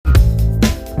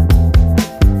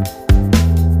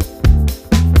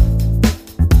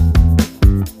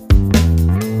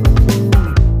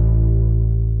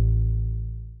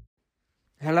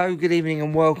Hello, good evening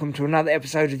and welcome to another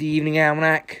episode of the Evening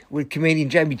Almanac with comedian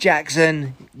Jamie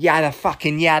Jackson. Yada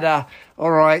fucking yada.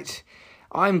 Alright,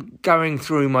 I'm going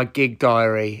through my gig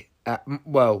diary,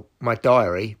 my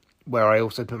diary, where I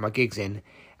also put my gigs in,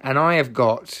 and I have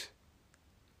got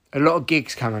a lot of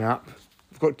gigs coming up.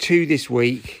 I've got 2 this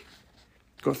week,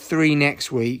 I've got 3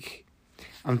 next week.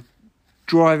 I'm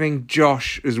driving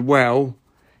Josh as well.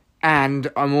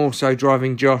 And I'm also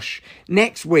driving Josh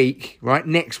next week,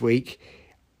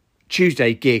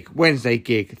 Tuesday gig, Wednesday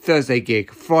gig, Thursday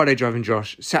gig, Friday driving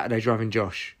Josh, Saturday driving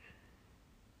Josh.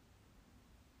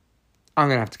 I'm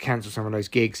going to have to cancel some of those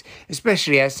gigs,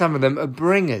 especially as some of them are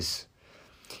bringers.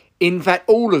 In fact,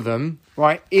 all of them,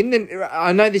 right,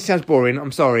 I know this sounds boring,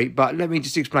 I'm sorry, but let me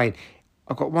just explain.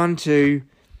 I've got 1, 2,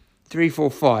 3, 4,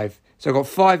 5. So I've got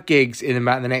 5 gigs in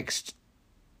about the next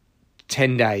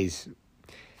 10 days.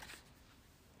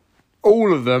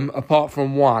 All of them, apart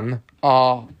from one,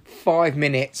 are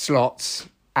 5-minute slots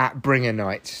at bringer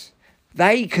nights.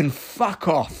 They can fuck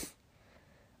off.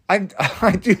 I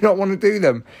do not want to do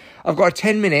them. I've got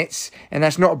 10 minutes, and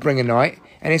that's not a bringer night.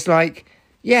 And it's like,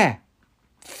 yeah,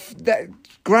 that's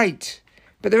great.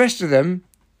 But the rest of them,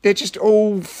 they're just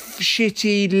all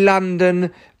shitty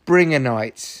London bringer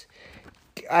nights.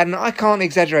 And I can't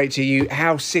exaggerate to you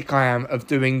how sick I am of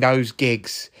doing those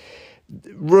gigs.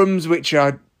 Rooms which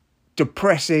are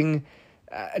depressing,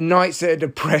 nights that are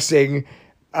depressing,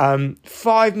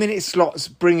 5-minute slots,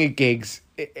 bringer gigs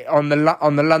on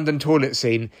the London toilet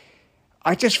scene.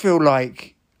 I just feel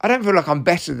like, I don't feel like I'm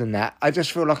better than that. I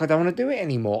just feel like I don't want to do it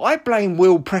anymore. I blame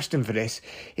Will Preston for this.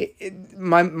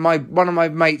 One of my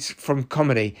mates from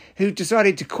comedy who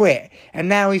decided to quit, and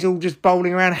now he's all just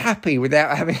bowling around happy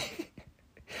without having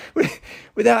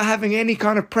without having any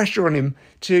kind of pressure on him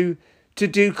to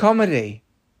do comedy.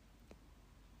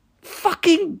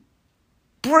 Fucking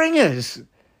bringers,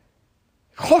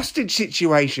 hostage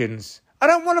situations. I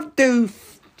don't want to do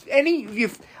any.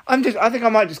 I think I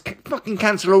might just fucking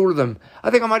cancel all of them. I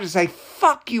think I might just say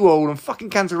fuck you all and fucking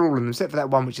cancel all of them, except for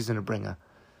that one which isn't a bringer.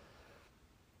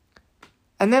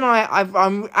 And then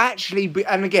I'm actually,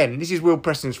 and again, this is Will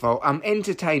Preston's fault. I'm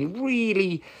entertaining,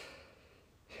 really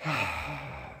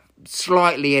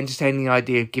slightly entertaining the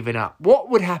idea of giving up. What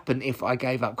would happen if I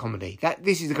gave up comedy?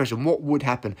 This is the question. What would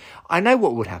happen? I know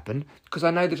what would happen because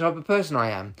I know the type of person I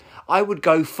am. I would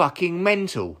go fucking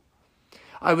mental.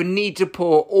 I would need to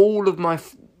pour all of my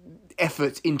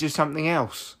efforts into something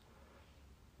else.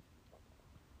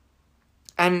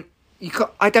 And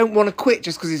I don't want to quit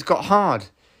just because it's got hard.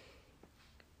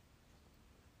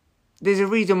 There's a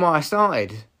reason why I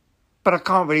started, but I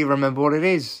can't really remember what it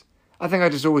is. I think I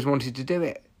just always wanted to do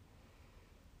it.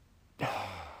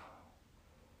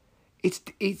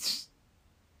 It's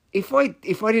if I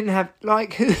didn't have,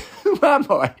 like, who am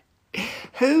I?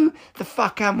 Who the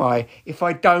fuck am I if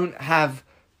I don't have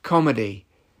comedy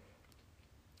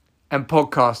and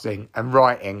podcasting and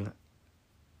writing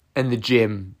and the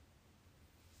gym?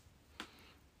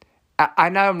 I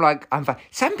know I'm fine.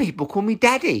 Some people call me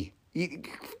daddy.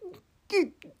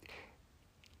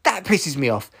 That pisses me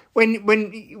off. When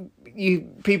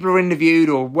people are interviewed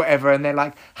or whatever, and they're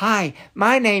like, "Hi,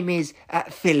 my name is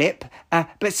Philip,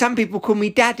 but some people call me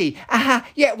Daddy."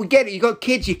 Yeah, we get it. You got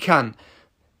kids, you cunt.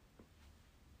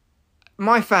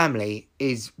 My family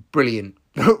is brilliant,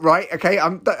 right? Okay, I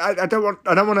don't want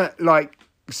to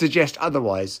suggest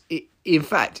otherwise. In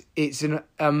fact, it's an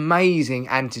amazing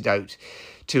antidote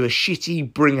to a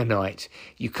shitty bringer night.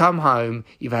 You come home,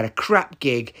 you've had a crap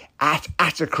gig at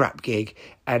a crap gig,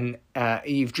 and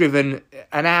you've driven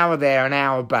an hour there, an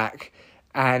hour back,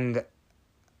 and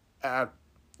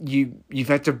you've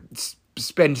had to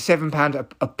spend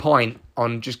 £7 a pint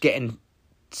on just getting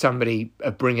somebody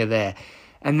a bringer there,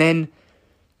 and then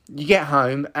you get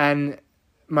home and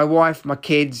my wife, my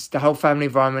kids, the whole family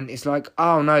environment is like,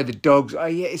 oh no, the dogs. Oh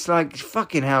yeah, it's like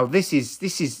fucking hell. This is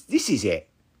it.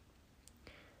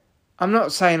 I'm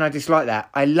not saying I dislike that.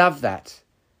 I love that.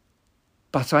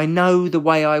 But I know the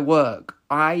way I work.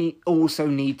 I also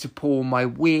need to pour my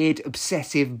weird,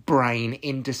 obsessive brain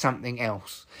into something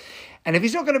else. And if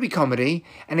it's not going to be comedy,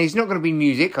 and it's not going to be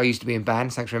music, I used to be in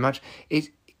bands, thanks very much, it's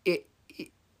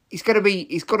going to be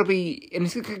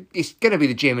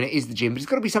the gym, and it is the gym, but it's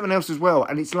got to be something else as well.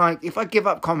 And it's like, if I give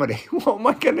up comedy, what am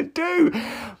I going to do?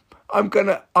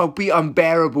 I'll be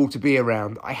unbearable to be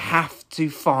around. I have to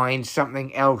find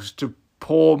something else to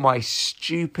pour my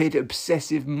stupid,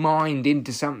 obsessive mind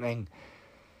into something.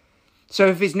 So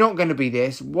if it's not going to be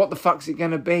this, what the fuck's it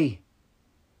going to be?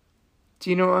 Do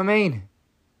you know what I mean?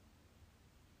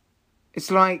 It's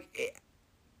like,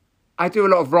 I do a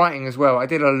lot of writing as well. I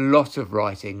did a lot of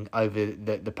writing over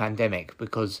the pandemic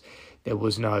because there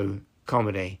was no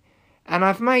comedy. And I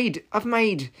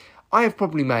have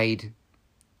probably made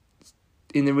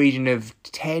in the region of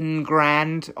 10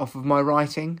 grand off of my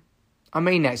writing. I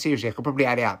mean that seriously. I could probably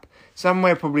add it up.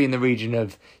 Somewhere probably in the region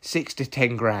of 6 to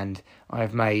 10 grand I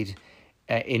have made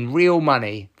in real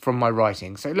money from my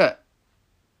writing. So look,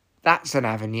 that's an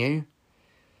avenue.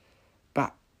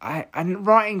 But and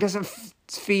writing doesn't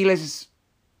feel as,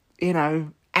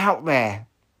 out there,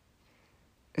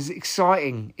 as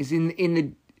exciting as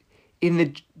in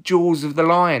the jaws of the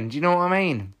lion. Do you know what I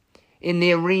mean? In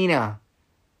the arena.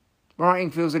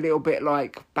 Writing feels a little bit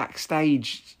like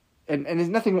backstage, and there's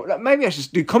nothing. Maybe I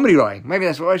should do comedy writing. Maybe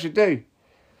that's what I should do.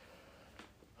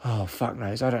 Oh, fuck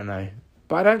knows. I don't know.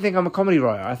 But I don't think I'm a comedy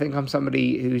writer. I think I'm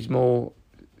somebody who's more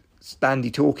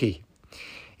standy talky.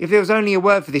 If there was only a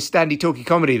word for this standy talky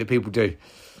comedy that people do.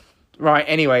 Right,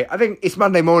 anyway, I think it's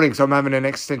Monday morning, so I'm having an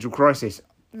existential crisis.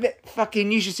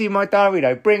 Fucking, you should see my diary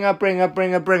though. Bringer.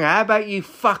 How about you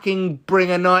fucking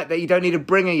bring a night that you don't need a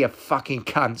bringer, you fucking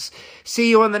cunts. See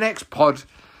you on the next pod.